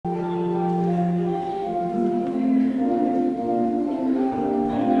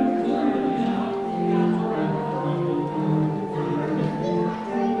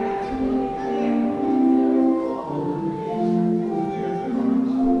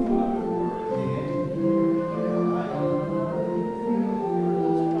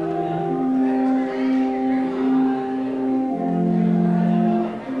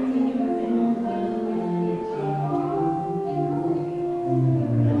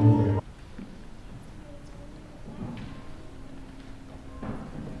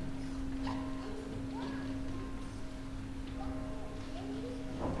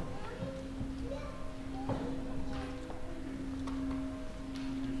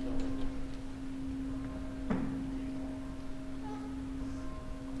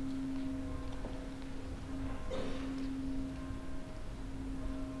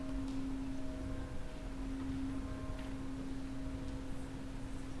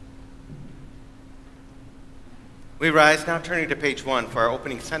We rise now, turning to page 1 for our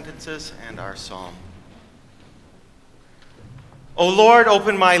opening sentences and our psalm. O Lord,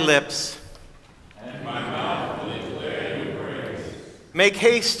 open my lips, and my mouth will declare your praise. Make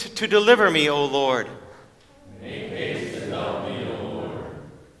haste to deliver me, O Lord. Make haste to help me, O Lord.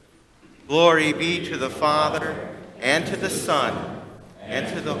 Glory be to the Father, and to the Son, and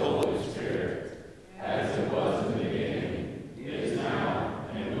to the Holy Spirit, as it was in the beginning, is now,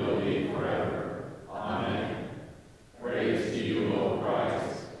 and will be forever. Amen. Praise to you, O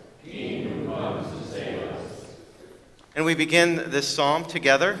Christ, King who comes to save us. And we begin this psalm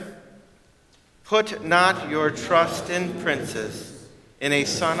together. Put not your trust in princes, in a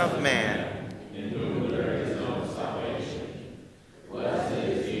son of man, in whom there is no salvation. Blessed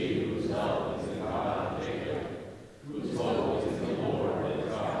is he whose help is in God of Jacob, whose hope is in the Lord his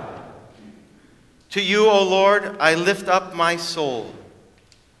God. To you, O Lord, I lift up my soul.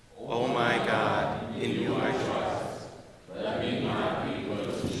 O my God, in you I trust. Let me not be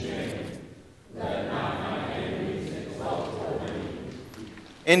put to shame. Let not my enemies exult over me.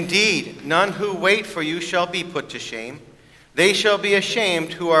 Indeed, none who wait for you shall be put to shame. They shall be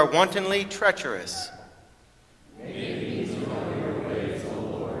ashamed who are wantonly treacherous. Make me to know your ways, O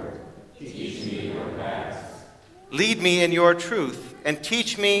Lord. Teach me your paths. Lead me in your truth, and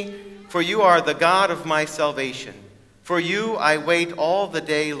teach me, for you are the God of my salvation. For you I wait all the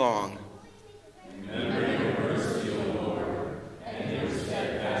day long. Remember your mercy, O Lord, and your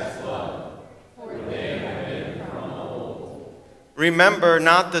steadfast love, for they have been from of old. Remember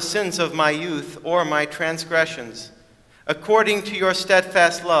not the sins of my youth or my transgressions. According to your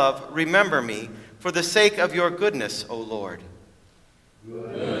steadfast love, remember me, for the sake of your goodness, O Lord.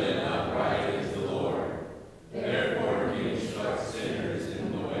 Good and upright is the Lord. Therefore he instructs sinners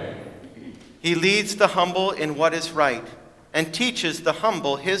in the way. He leads the humble in what is right, and teaches the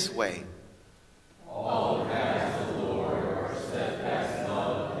humble his way. All the paths of the Lord are steadfast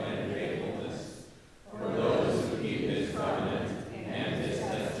love and faithfulness for those who keep his covenant and his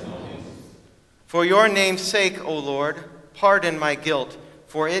testimonies. For your name's sake, O Lord, pardon my guilt,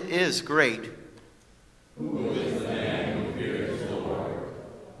 for it is great. Who is the man who fears the Lord?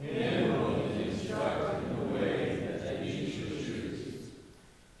 Him whom he instructs in the way that he should choose.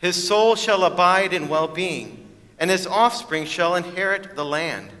 His soul shall abide in well-being, and his offspring shall inherit the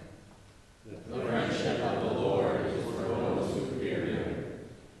land. The friendship of the Lord is for those who fear him,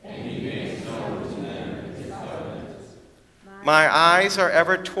 and he makes known to them his covenants. My eyes are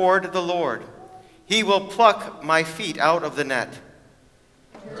ever toward the Lord. He will pluck my feet out of the net.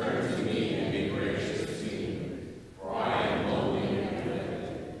 Turn to me and be gracious to me, for I am lowly and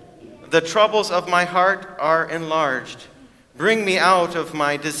afflicted. The troubles of my heart are enlarged. Bring me out of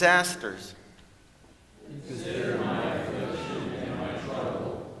my disasters. Consider my affliction and my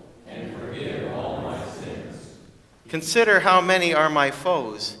trouble, and forgive all my sins. Consider how many are my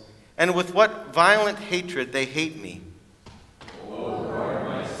foes, and with what violent hatred they hate me. O guard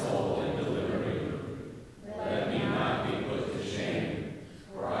my soul and deliver me. Let me not be put to shame,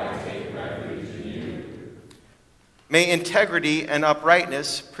 for I take refuge in you. May integrity and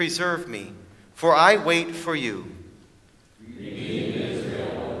uprightness preserve me, for I wait for you. Redeem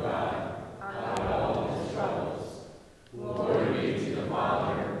Israel, O God, out of all his troubles. Glory be to the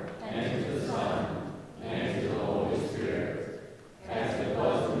Father, and to the Son, and to the Holy Spirit, as it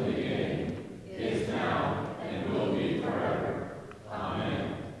was in the beginning, is now, and will be forever.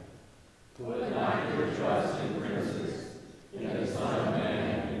 Amen. Put not your trust in princes, in the Son of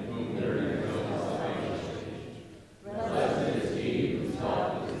Man, in whom there is no salvation. Blessed is he whose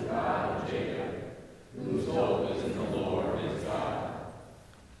help is in God of Jacob, whose hope is in the Lord his God.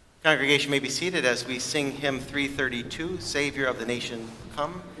 Congregation may be seated as we sing hymn 332, Savior of the Nation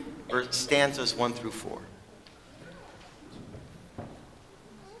Come, stanzas 1 through 4.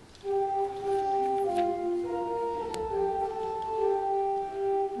 Amen.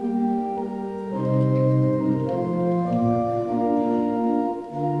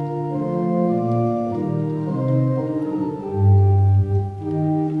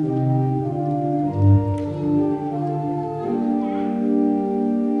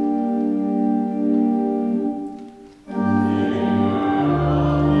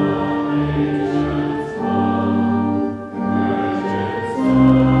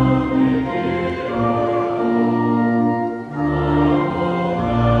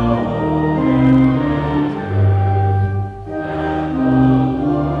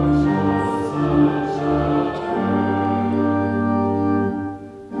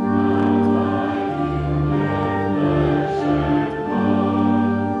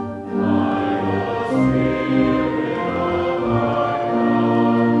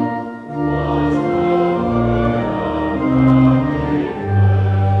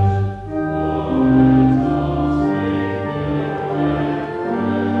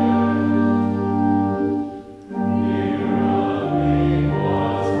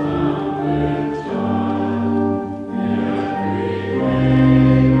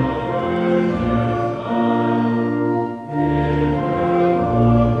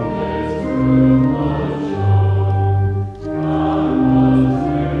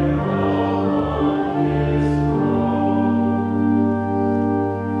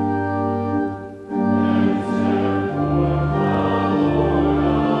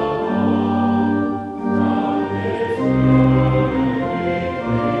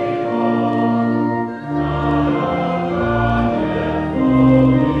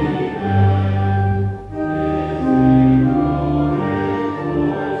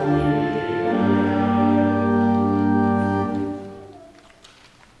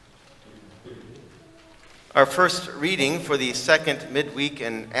 Our first reading for the second midweek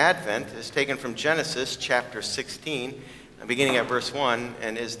in Advent is taken from Genesis chapter 16, beginning at verse 1,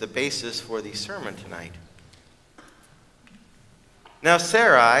 and is the basis for the sermon tonight. Now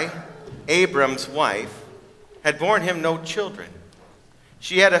Sarai, Abram's wife, had borne him no children.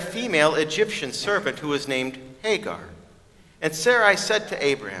 She had a female Egyptian servant who was named Hagar. And Sarai said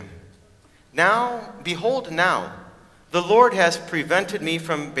to Abram, "Now, behold now, the Lord has prevented me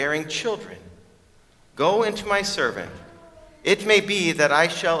from bearing children. Go into my servant. It may be that I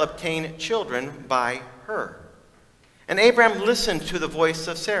shall obtain children by her." And Abram listened to the voice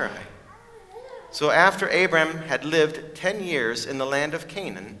of Sarai. So after Abram had lived 10 years in the land of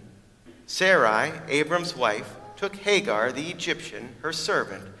Canaan, Sarai, Abram's wife, took Hagar the Egyptian, her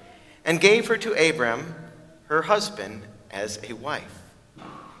servant, and gave her to Abram, her husband, as a wife.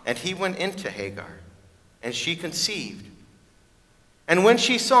 And he went into Hagar, and she conceived. And when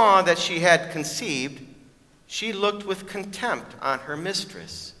she saw that she had conceived, she looked with contempt on her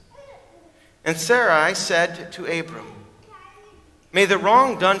mistress. And Sarai said to Abram, "May the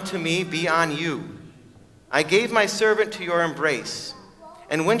wrong done to me be on you. I gave my servant to your embrace,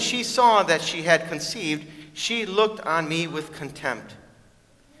 and when she saw that she had conceived, she looked on me with contempt.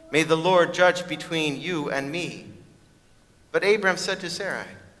 May the Lord judge between you and me." But Abram said to Sarai,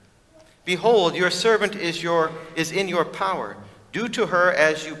 "Behold, your servant is in your power. Do to her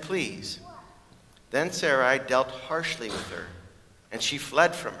as you please." Then Sarai dealt harshly with her, and she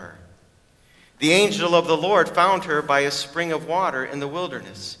fled from her. The angel of the Lord found her by a spring of water in the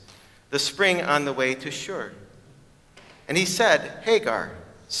wilderness, the spring on the way to Shur. And he said, "Hagar,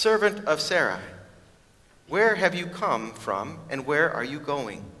 servant of Sarai, where have you come from, and where are you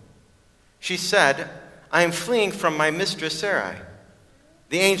going?" She said, "I am fleeing from my mistress Sarai."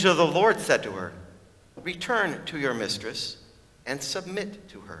 The angel of the Lord said to her, "Return to your mistress and submit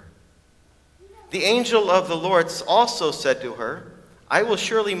to her." The angel of the Lord also said to her, "I will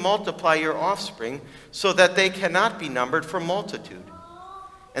surely multiply your offspring so that they cannot be numbered for multitude."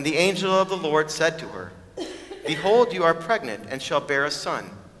 And the angel of the Lord said to her, "Behold, you are pregnant and shall bear a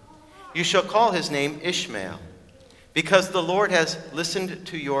son. You shall call his name ISHMAEL, because the Lord has listened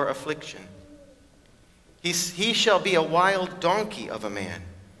to your affliction. He shall be a wild donkey of a man,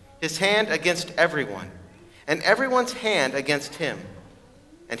 his hand against everyone, and everyone's hand against him.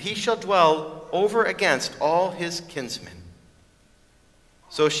 And he shall dwell over against all his kinsmen."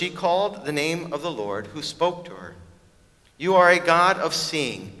 So she called the name of the Lord who spoke to her, "You are a God of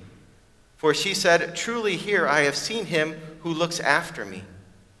seeing." For she said, "Truly here I have seen him who looks after me."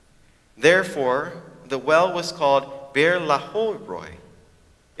 Therefore the well was called Beer-lahai-roi.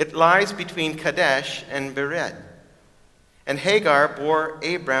 It lies between Kadesh and Bered. And Hagar bore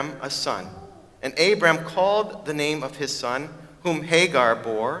Abram a son, and Abram called the name of his son, whom Hagar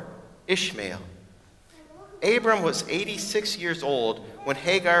bore, Ishmael. Abram was 86 years old when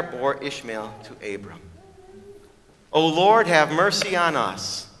Hagar bore Ishmael to Abram. O Lord, have mercy on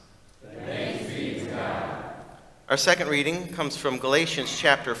us. Thanks be to God. Our second reading comes from Galatians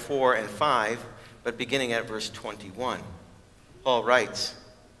chapter 4 and 5, but beginning at verse 21. Paul writes,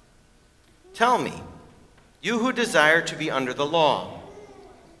 "Tell me, you who desire to be under the law,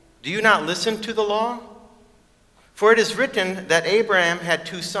 do you not listen to the law? For it is written that Abraham had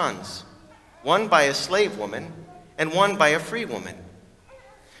 2 sons, one by a slave woman and one by a free woman.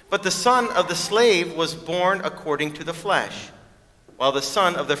 But the son of the slave was born according to the flesh, while the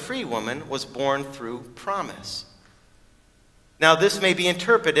son of the free woman was born through promise. Now this may be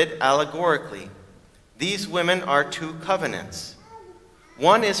interpreted allegorically. These women are 2 covenants.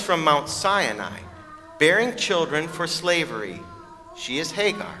 One is from Mount Sinai, bearing children for slavery. She is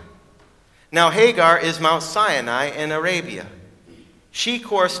Hagar. Now Hagar is Mount Sinai in Arabia. She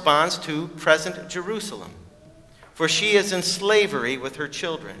corresponds to present Jerusalem, for she is in slavery with her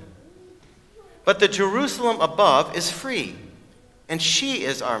children. But the Jerusalem above is free, and she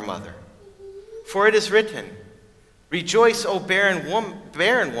is our mother. For it is written, 'Rejoice, O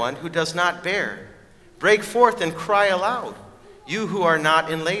barren one who does not bear. Break forth and cry aloud, you who are not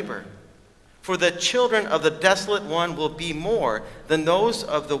in labor. For the children of the desolate one will be more than those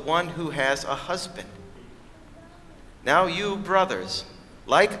of the one who has a husband.' Now you, brothers,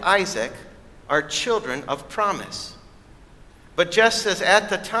 like Isaac, are children of promise. But just as at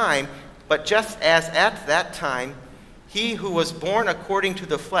that time, he who was born according to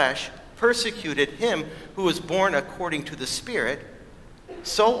the flesh persecuted him who was born according to the Spirit,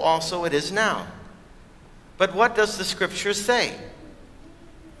 so also it is now. But what does the Scripture say?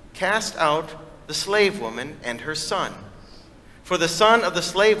 Cast out the slave woman and her son. For the son of the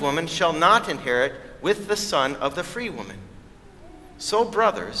slave woman shall not inherit with the son of the free woman. So,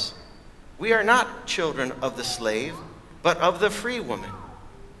 brothers, we are not children of the slave, but of the free woman.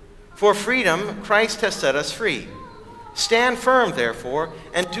 For freedom, Christ has set us free. Stand firm, therefore,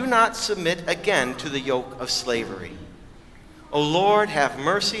 and do not submit again to the yoke of slavery. O Lord, have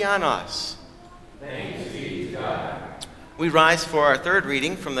mercy on us. Thanks be to God. We rise for our third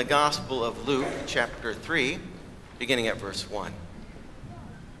reading from the Gospel of Luke, chapter 3, beginning at verse 1.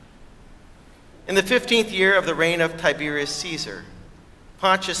 In the 15th year of the reign of Tiberius Caesar,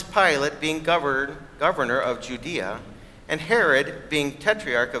 Pontius Pilate being governor of Judea, and Herod being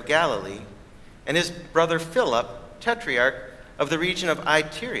tetrarch of Galilee, and his brother Philip, tetrarch of the region of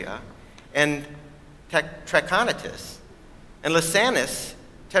Iturea and Trachonitis, and Lysanias,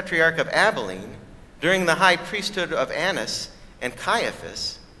 tetrarch of Abilene, during the high priesthood of Annas and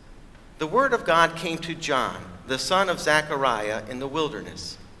Caiaphas, the word of God came to John, the son of Zechariah, in the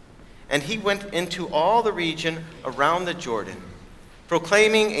wilderness. And he went into all the region around the Jordan,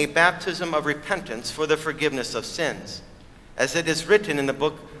 proclaiming a baptism of repentance for the forgiveness of sins, as it is written in the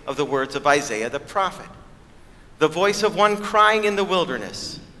book of the words of Isaiah the prophet. The voice of one crying in the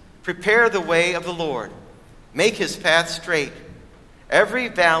wilderness, prepare the way of the Lord, make his path straight. Every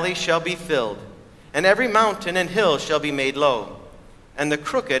valley shall be filled, and every mountain and hill shall be made low, and the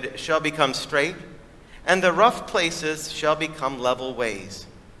crooked shall become straight, and the rough places shall become level ways,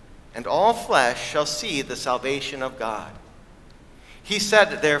 and all flesh shall see the salvation of God. He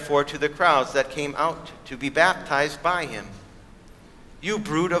said, therefore, to the crowds that came out to be baptized by him, you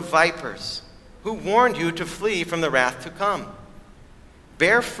brood of vipers, who warned you to flee from the wrath to come?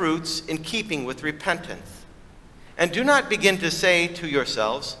 Bear fruits in keeping with repentance, and do not begin to say to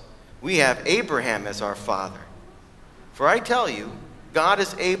yourselves, we have Abraham as our father. For I tell you, God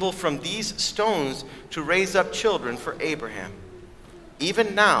is able from these stones to raise up children for Abraham.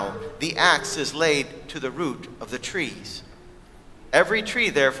 Even now the axe is laid to the root of the trees. Every tree,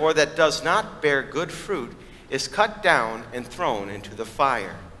 therefore, that does not bear good fruit is cut down and thrown into the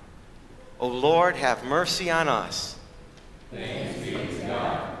fire. O Lord, have mercy on us. Thanks be to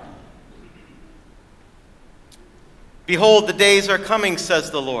God. Behold, the days are coming,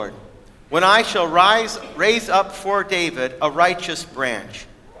 says the Lord, when I shall raise up for David a righteous branch.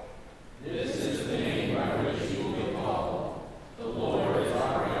 This is the name by which you will be called. The Lord is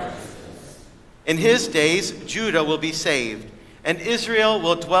our righteousness. In his days Judah will be saved, and Israel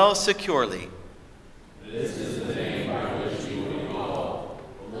will dwell securely. This is the name by which you will be called.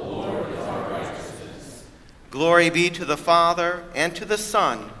 The Lord is our righteousness. Glory be to the Father, and to the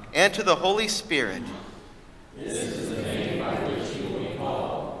Son, and to the Holy Spirit. This is the name by which you will be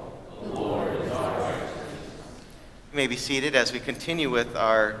called. The Lord is our righteousness. You may be seated as we continue with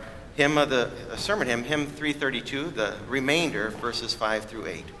our hymn of the sermon hymn, hymn 332, the remainder, verses 5 through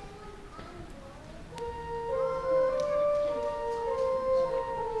 8.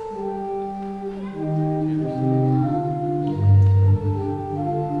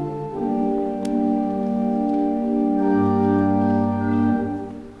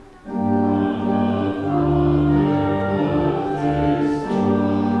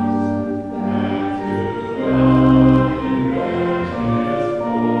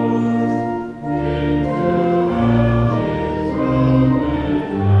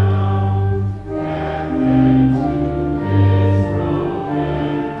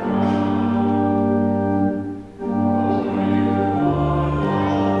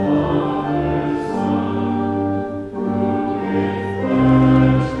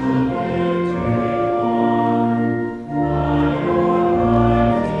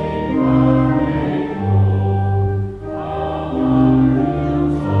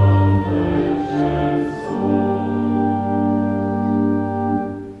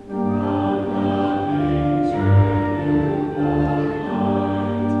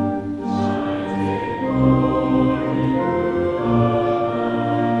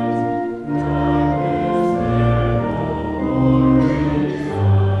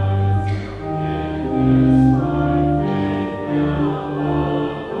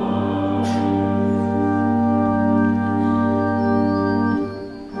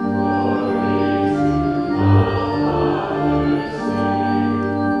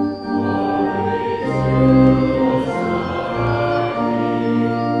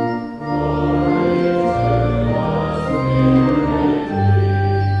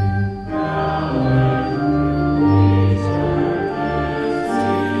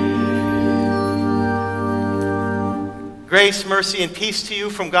 Grace, mercy, and peace to you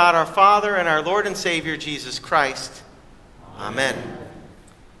from God our Father and our Lord and Savior Jesus Christ. Amen.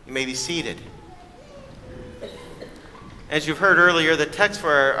 You may be seated. As you've heard earlier, the text for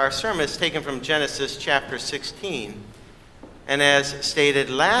our sermon is taken from Genesis chapter 16. And as stated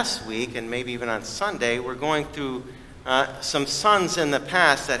last week, and maybe even on Sunday, we're going through some sons in the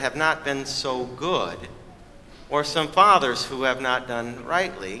past that have not been so good, or some fathers who have not done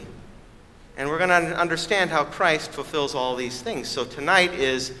rightly. And we're going to understand how Christ fulfills all these things. So tonight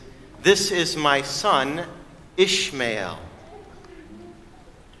is, "This is my son, Ishmael."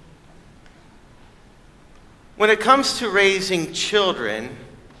 When it comes to raising children,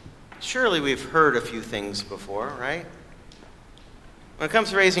 surely we've heard a few things before, right? When it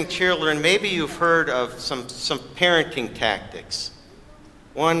comes to raising children, maybe you've heard of some parenting tactics.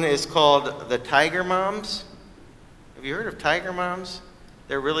 One is called the tiger moms. Have you heard of tiger moms?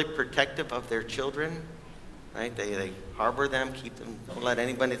 They're really protective of their children, right? They harbor them, keep them, don't let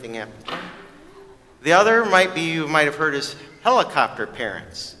anything happen to them. The other you might have heard is helicopter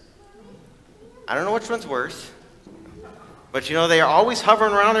parents. I don't know which one's worse, but you know, they are always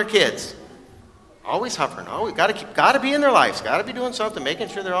hovering around their kids. Always hovering. Always got to be in their lives. Got to be doing something, making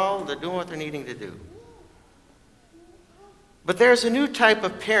sure they're doing what they're needing to do. But there's a new type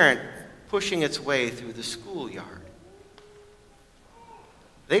of parent pushing its way through the schoolyard.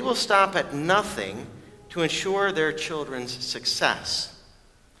 They will stop at nothing to ensure their children's success.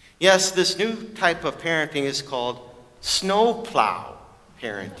 Yes, this new type of parenting is called snowplow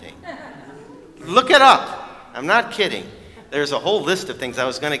parenting. Look it up. I'm not kidding. There's a whole list of things. I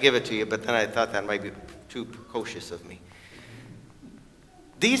was going to give it to you, but then I thought that might be too precocious of me.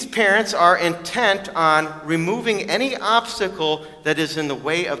 These parents are intent on removing any obstacle that is in the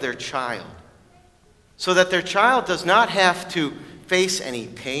way of their child, so that their child does not have to face any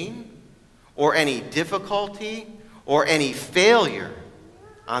pain or any difficulty or any failure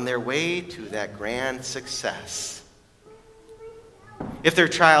on their way to that grand success. If their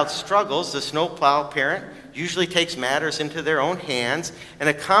child struggles, the snowplow parent usually takes matters into their own hands and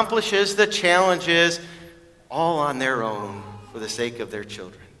accomplishes the challenges all on their own for the sake of their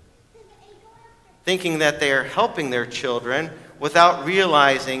children, thinking that they are helping their children without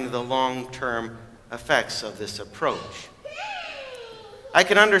realizing the long-term effects of this approach. I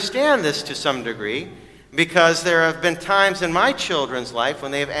can understand this to some degree because there have been times in my children's life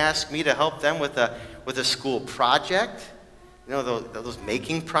when they have asked me to help them with a school project, you know, those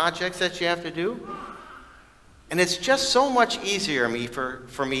making projects that you have to do. And it's just so much easier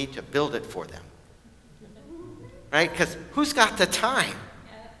for me to build it for them, right? Because who's got the time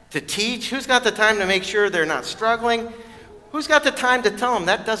to teach? Who's got the time to make sure they're not struggling? Who's got the time to tell them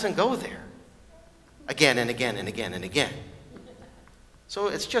that doesn't go there again and again and again and again? So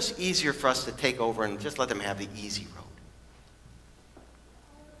it's just easier for us to take over and just let them have the easy road.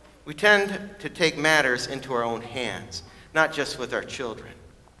 We tend to take matters into our own hands, not just with our children.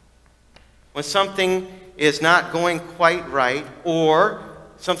 When something is not going quite right or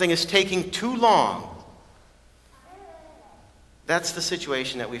something is taking too long, that's the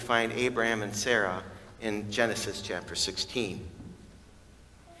situation that we find Abraham and Sarah in Genesis chapter 16.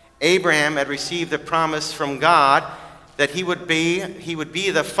 Abraham had received the promise from God that he would be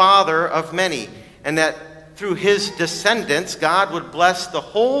the father of many, and that through his descendants, God would bless the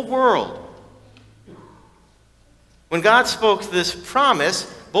whole world. When God spoke this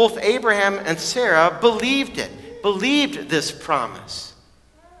promise, both Abraham and Sarah believed this promise.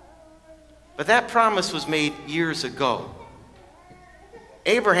 But that promise was made years ago.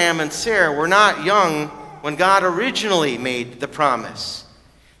 Abraham and Sarah were not young when God originally made the promise.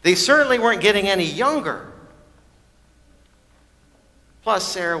 They certainly weren't getting any younger. Plus,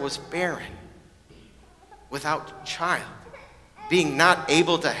 Sarah was barren, without child, being not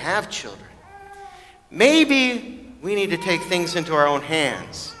able to have children. Maybe we need to take things into our own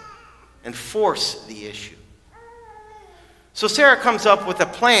hands and force the issue. So Sarah comes up with a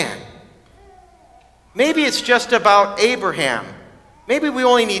plan. Maybe it's just about Abraham. Maybe we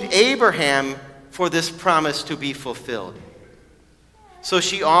only need Abraham for this promise to be fulfilled. So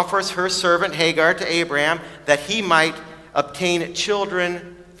she offers her servant Hagar to Abraham that he might obtain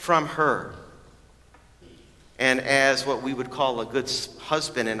children from her. And as what we would call a good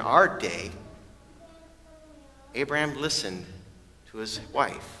husband in our day, Abraham listened to his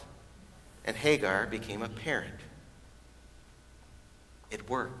wife, and Hagar became a parent. It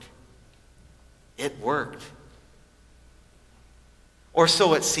worked. It worked. Or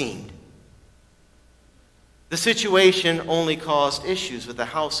so it seemed. The situation only caused issues with the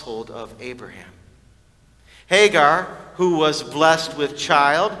household of Abraham. Hagar, who was blessed with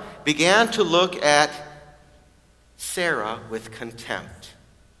child, began to look at Sarah with contempt.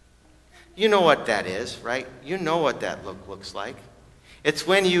 You know what that is, right? You know what that looks like. It's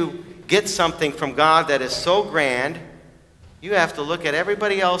when you get something from God that is so grand, you have to look at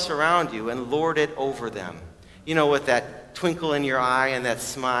everybody else around you and lord it over them. You know, with that that twinkle in your eye and that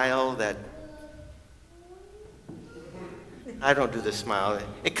smile that... I don't do the smile.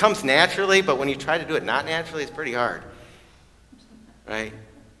 It comes naturally, but when you try to do it not naturally, it's pretty hard. Right?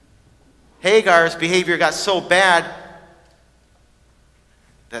 Hagar's behavior got so bad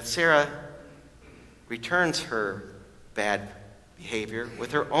that Sarah returns her bad behavior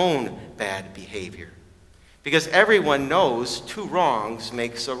with her own bad behavior. Because everyone knows 2 wrongs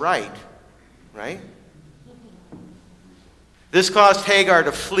makes a right. Right? This caused Hagar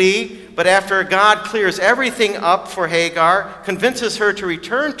to flee, but after God clears everything up for Hagar, convinces her to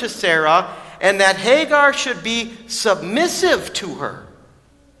return to Sarah, and that Hagar should be submissive to her,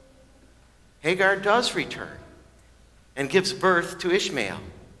 Hagar does return and gives birth to Ishmael.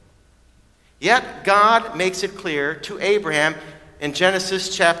 Yet God makes it clear to Abraham in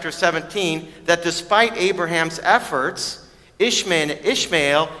Genesis chapter 17 that despite Abraham's efforts,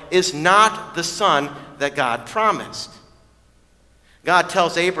 Ishmael is not the son that God promised. God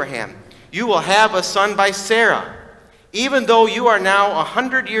tells Abraham, "You will have a son by Sarah, even though you are now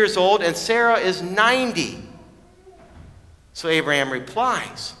 100 years old and Sarah is 90. So Abraham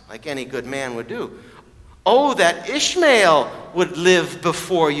replies, like any good man would do, "Oh, that Ishmael would live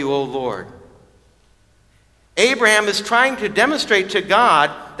before you, O Lord." Abraham is trying to demonstrate to God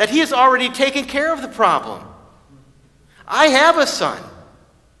that he has already taken care of the problem. I have a son.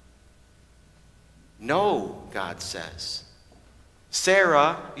 No, God says.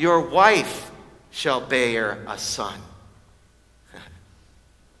 Sarah, your wife, shall bear a son.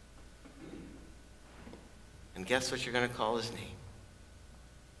 And guess what you're going to call his name?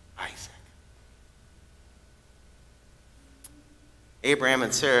 Isaac. Abraham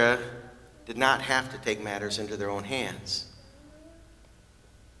and Sarah did not have to take matters into their own hands.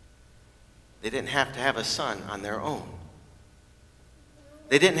 They didn't have to have a son on their own.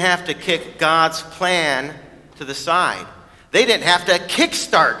 They didn't have to kick God's plan to the side. They didn't have to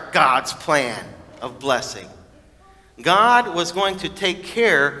kickstart God's plan of blessing. God was going to take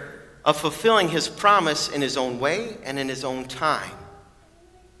care of fulfilling his promise in his own way and in his own time.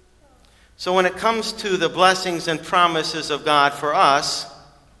 So when it comes to the blessings and promises of God for us,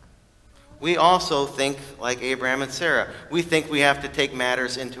 we also think like Abraham and Sarah. We think we have to take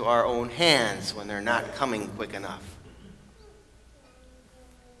matters into our own hands when they're not coming quick enough.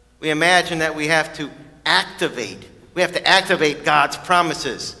 We imagine that we have to activate God's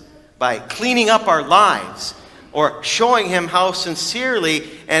promises by cleaning up our lives or showing him how sincerely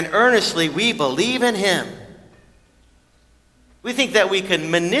and earnestly we believe in him. We think that we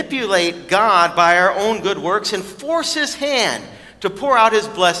can manipulate God by our own good works and force his hand to pour out his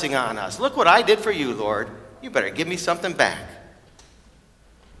blessing on us. Look what I did for you, Lord. You better give me something back.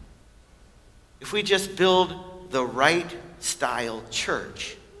 If we just build the right style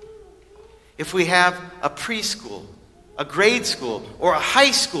church, if we have a preschool, a grade school, or a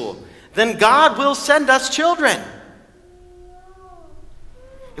high school, then God will send us children.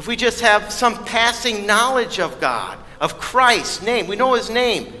 If we just have some passing knowledge of God, of Christ's name, we know his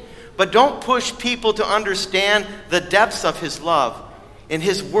name, but don't push people to understand the depths of his love in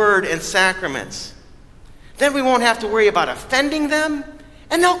his word and sacraments, then we won't have to worry about offending them,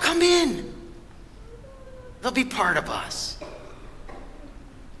 and they'll come in. They'll be part of us.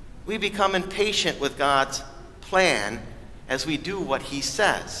 We become impatient with God's plan as we do what he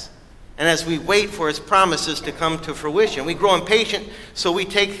says. And as we wait for his promises to come to fruition, we grow impatient, so we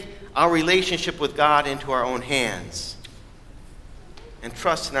take our relationship with God into our own hands and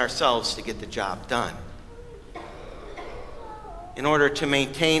trust in ourselves to get the job done. In order to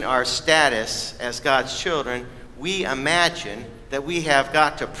maintain our status as God's children, we imagine that we have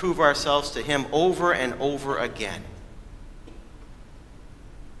got to prove ourselves to him over and over again.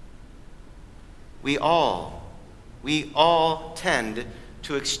 We all tend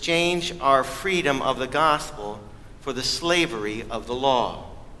to exchange our freedom of the gospel for the slavery of the law.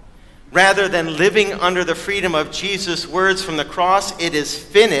 Rather than living under the freedom of Jesus' words from the cross, "It is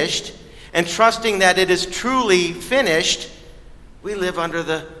finished," and trusting that it is truly finished, we live under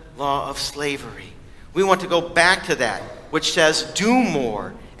the law of slavery. We want to go back to that, which says, do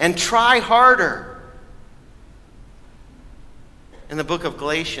more and try harder. In the book of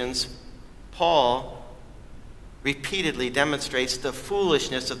Galatians, Paul repeatedly demonstrates the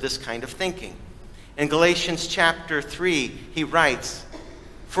foolishness of this kind of thinking. In Galatians chapter 3, he writes,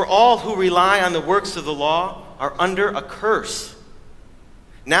 "For all who rely on the works of the law are under a curse.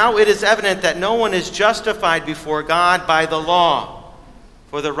 Now it is evident that no one is justified before God by the law,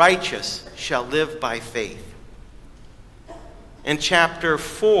 for the righteous shall live by faith." In chapter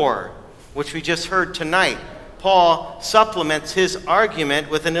 4, which we just heard tonight, Paul supplements his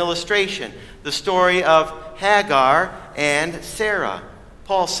argument with an illustration, the story of Hagar and Sarah.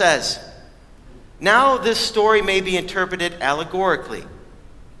 Paul says, now this story may be interpreted allegorically.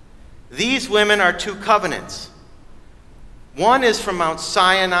 These women are two covenants. One is from Mount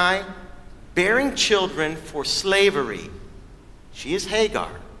Sinai, bearing children for slavery. She is Hagar.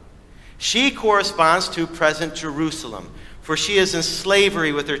 She corresponds to present Jerusalem, for she is in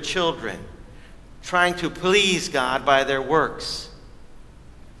slavery with her children, trying to please God by their works.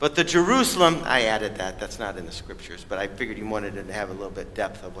 But the Jerusalem, I added that, that's not in the scriptures, but I figured you wanted to have a little bit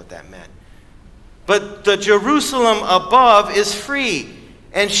depth of what that meant. But the Jerusalem above is free,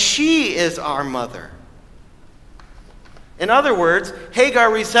 and she is our mother. In other words,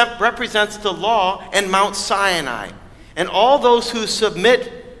 Hagar represents the law and Mount Sinai, and all those who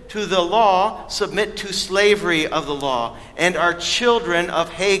submit to the law submit to slavery of the law and are children of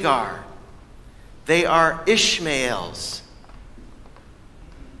Hagar. They are Ishmaels.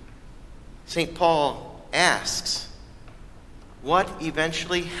 St. Paul asks, what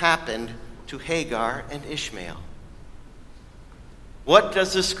eventually happened to Hagar and Ishmael? What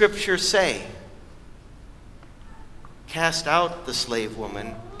does the scripture say? Cast out the slave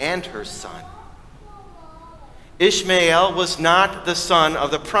woman and her son. Ishmael was not the son of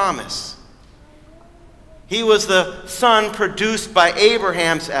the promise. He was the son produced by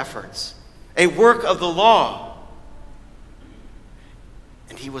Abraham's efforts, a work of the law.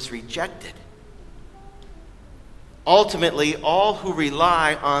 And he was rejected. Ultimately, all who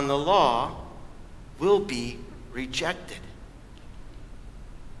rely on the law will be rejected.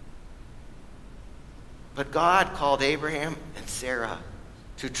 But God called Abraham and Sarah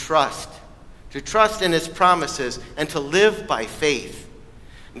to trust in his promises and to live by faith.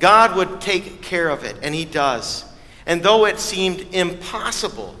 God would take care of it, and he does. And though it seemed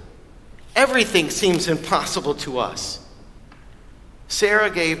impossible, everything seems impossible to us. Sarah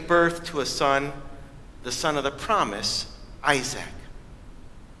gave birth to a son, the son of the promise, Isaac.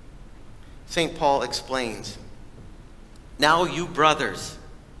 St. Paul explains, now you brothers,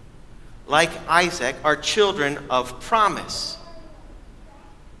 like Isaac, are children of promise.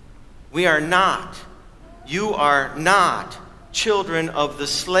 We are not, you are not children of the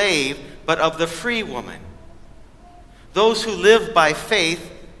slave, but of the free woman. Those who live by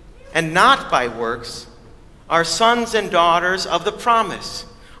faith and not by works are sons and daughters of the promise,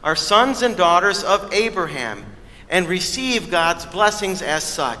 are sons and daughters of Abraham, and receive God's blessings as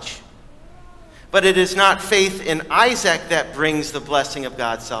such. But it is not faith in Isaac that brings the blessing of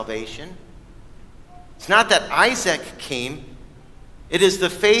God's salvation. It's not that Isaac came. It is the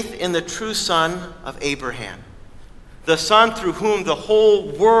faith in the true son of Abraham, the son through whom the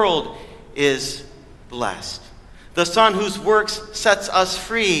whole world is blessed, the son whose works sets us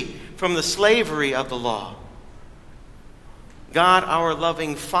free from the slavery of the law. God, our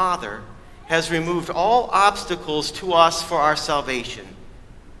loving Father, has removed all obstacles to us for our salvation,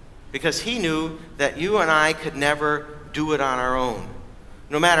 because he knew that you and I could never do it on our own,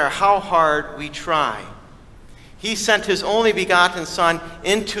 no matter how hard we try. He sent his only begotten Son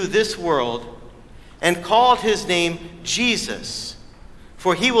into this world and called his name Jesus,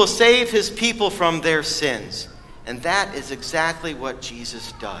 for he will save his people from their sins. And that is exactly what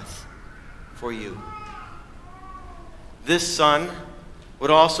Jesus does for you. This Son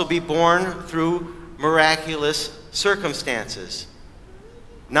would also be born through miraculous circumstances,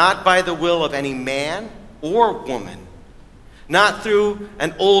 not by the will of any man or woman, not through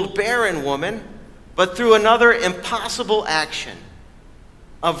an old barren woman, but through another impossible action,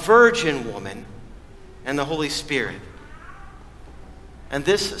 a virgin woman and the Holy Spirit. And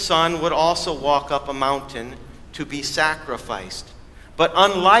this Son would also walk up a mountain to be sacrificed. But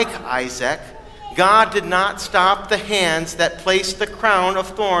unlike Isaac, God did not stop the hands that placed the crown of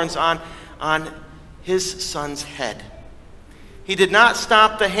thorns on his Son's head. He did not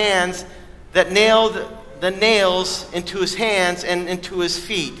stop the hands that nailed the nails into his hands and into his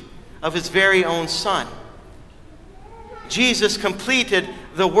feet of his very own Son. Jesus completed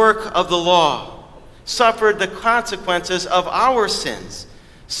the work of the law, suffered the consequences of our sins,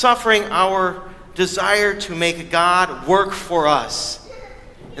 suffering our desire to make God work for us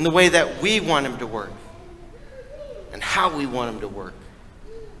in the way that we want him to work and how we want him to work.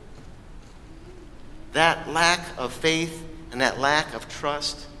 That lack of faith and that lack of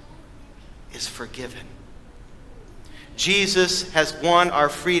trust is forgiven. Jesus has won our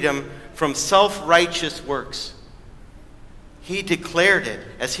freedom from self-righteous works. He declared it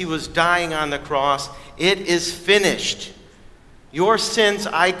as he was dying on the cross. It is finished. Your sins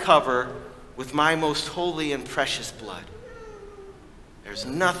I cover with my most holy and precious blood. There's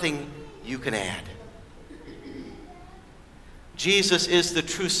nothing you can add. Jesus is the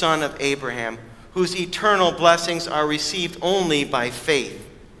true son of Abraham, whose eternal blessings are received only by faith.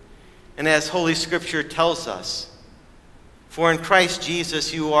 And as Holy Scripture tells us, for in Christ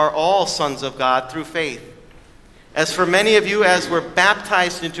Jesus you are all sons of God through faith. As for many of you, as were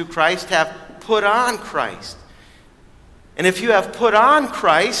baptized into Christ, have put on Christ. And if you have put on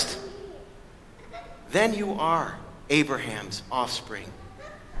Christ, then you are Abraham's offspring.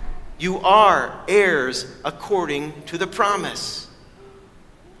 You are heirs according to the promise.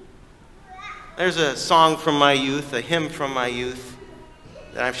 There's a song from my youth, a hymn from my youth,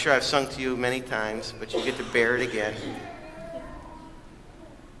 that I'm sure I've sung to you many times, but you get to bear it again.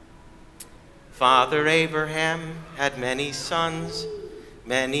 Father Abraham had many sons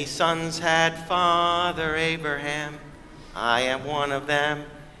had Father Abraham. I am one of them,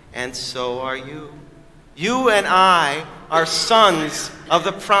 and so are you. You and I are sons of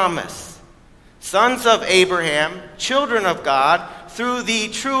the promise, sons of Abraham, children of God, through the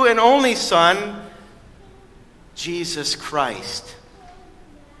true and only Son, Jesus Christ.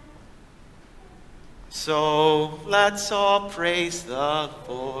 So let's all praise the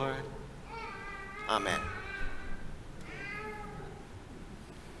Lord. Amen.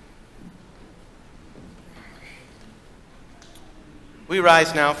 We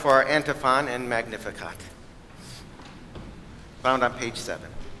rise now for our antiphon and Magnificat, found on page 7.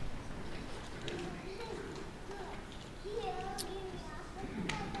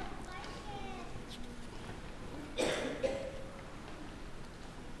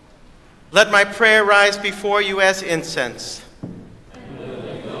 Let my prayer rise before you as incense.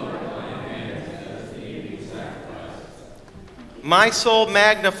 My soul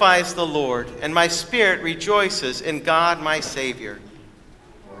magnifies the Lord, and my spirit rejoices in God my Savior.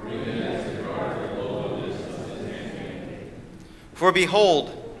 For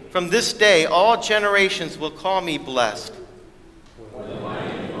behold, from this day all generations will call me blessed. For the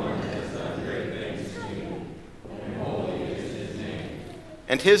mighty one has done great things to me, and holy is his name.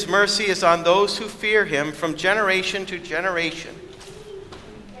 And his mercy is on those who fear him from generation to generation.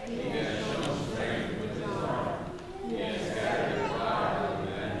 He has shown strength with his arm. He has scattered the clouds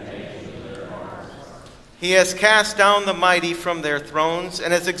with the imprecations of their arms. He has cast down the mighty from their thrones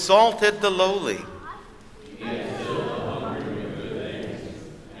and has exalted the lowly. He has filled the hungry with good things,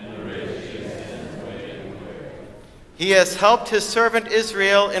 and the rich he has sent away empty. He has helped his servant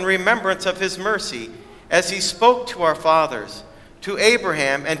Israel in remembrance of his mercy, as he spoke to our fathers, to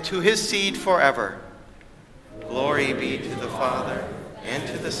Abraham and to his seed forever. Glory be to the Father, and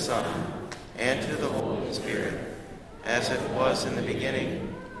to the Son, and to the Holy Spirit, as it was in the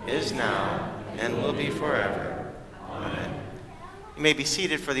beginning, is now, and will be forever. Amen. You may be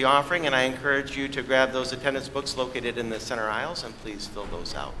seated for the offering, and I encourage you to grab those attendance books located in the center aisles, and please fill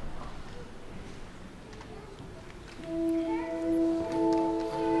those out.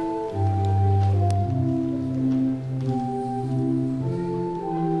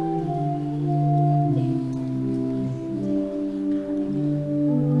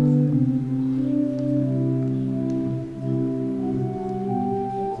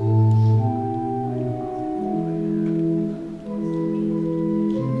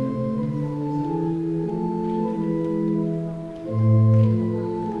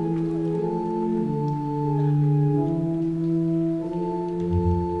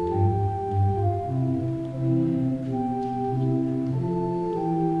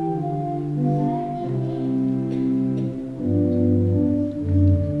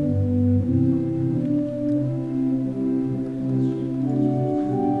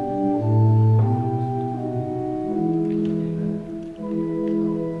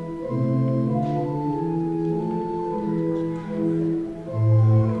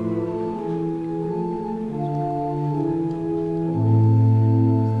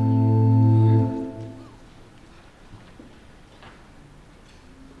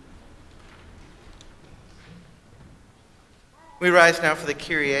 We rise now for the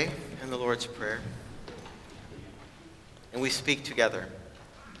Kyrie and the Lord's Prayer. And we speak together.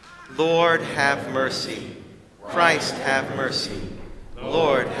 Lord, have mercy. Christ, have mercy.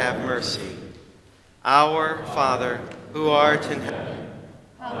 Lord, have mercy. Our Father, who art in heaven,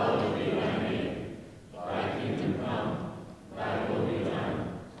 Hallowed be thy name. Thy kingdom come, thy will be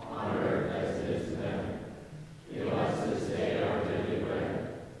done, on earth as it is in heaven. Give us this day our daily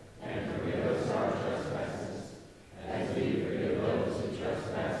bread, and forgive us our trespasses, as we forgive those who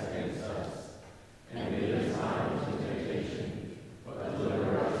trespass against us. And lead us not into temptation, but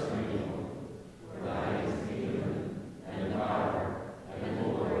deliver us from evil. For thine is the kingdom, and the power, and the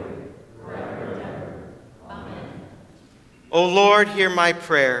glory, forever and ever. Amen. O Lord, hear my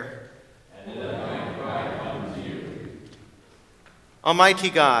prayer. And let my cry come to you. Almighty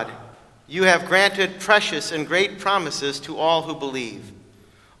God, You have granted precious and great promises to all who believe,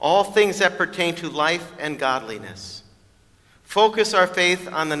 all things that pertain to life and godliness. Focus our faith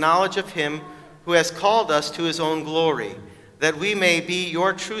on the knowledge of him who has called us to his own glory, that we may be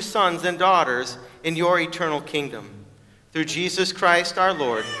your true sons and daughters in your eternal kingdom. Through Jesus Christ our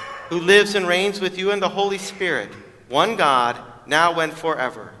Lord, who lives and reigns with you in the Holy Spirit, one God, now and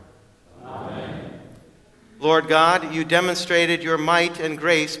forever. Amen. Lord God, you demonstrated your might and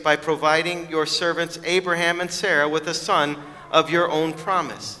grace by providing your servants Abraham and Sarah with a son of your own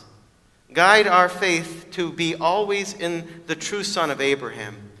promise. Guide our faith to be always in the true Son of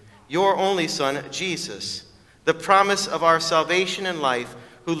Abraham, your only Son, Jesus, the promise of our salvation and life,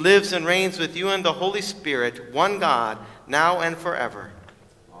 who lives and reigns with you in the Holy Spirit, one God, now and forever.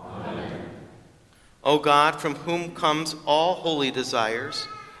 Amen. O God, from whom comes all holy desires,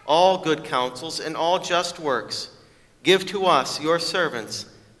 all good counsels, and all just works, give to us, your servants,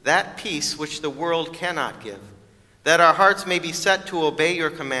 that peace which the world cannot give, that our hearts may be set to obey your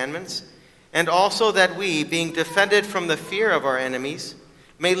commandments, and also that we, being defended from the fear of our enemies,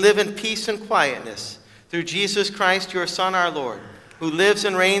 may live in peace and quietness, through Jesus Christ, your Son, our Lord, who lives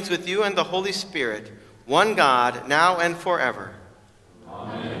and reigns with you and the Holy Spirit, one God, now and forever.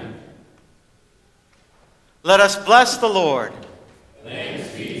 Amen. Let us bless the Lord.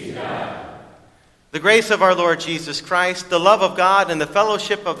 Thanks be to God. The grace of our Lord Jesus Christ, the love of God, and the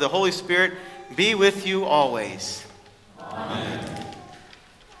fellowship of the Holy Spirit be with you always. Amen.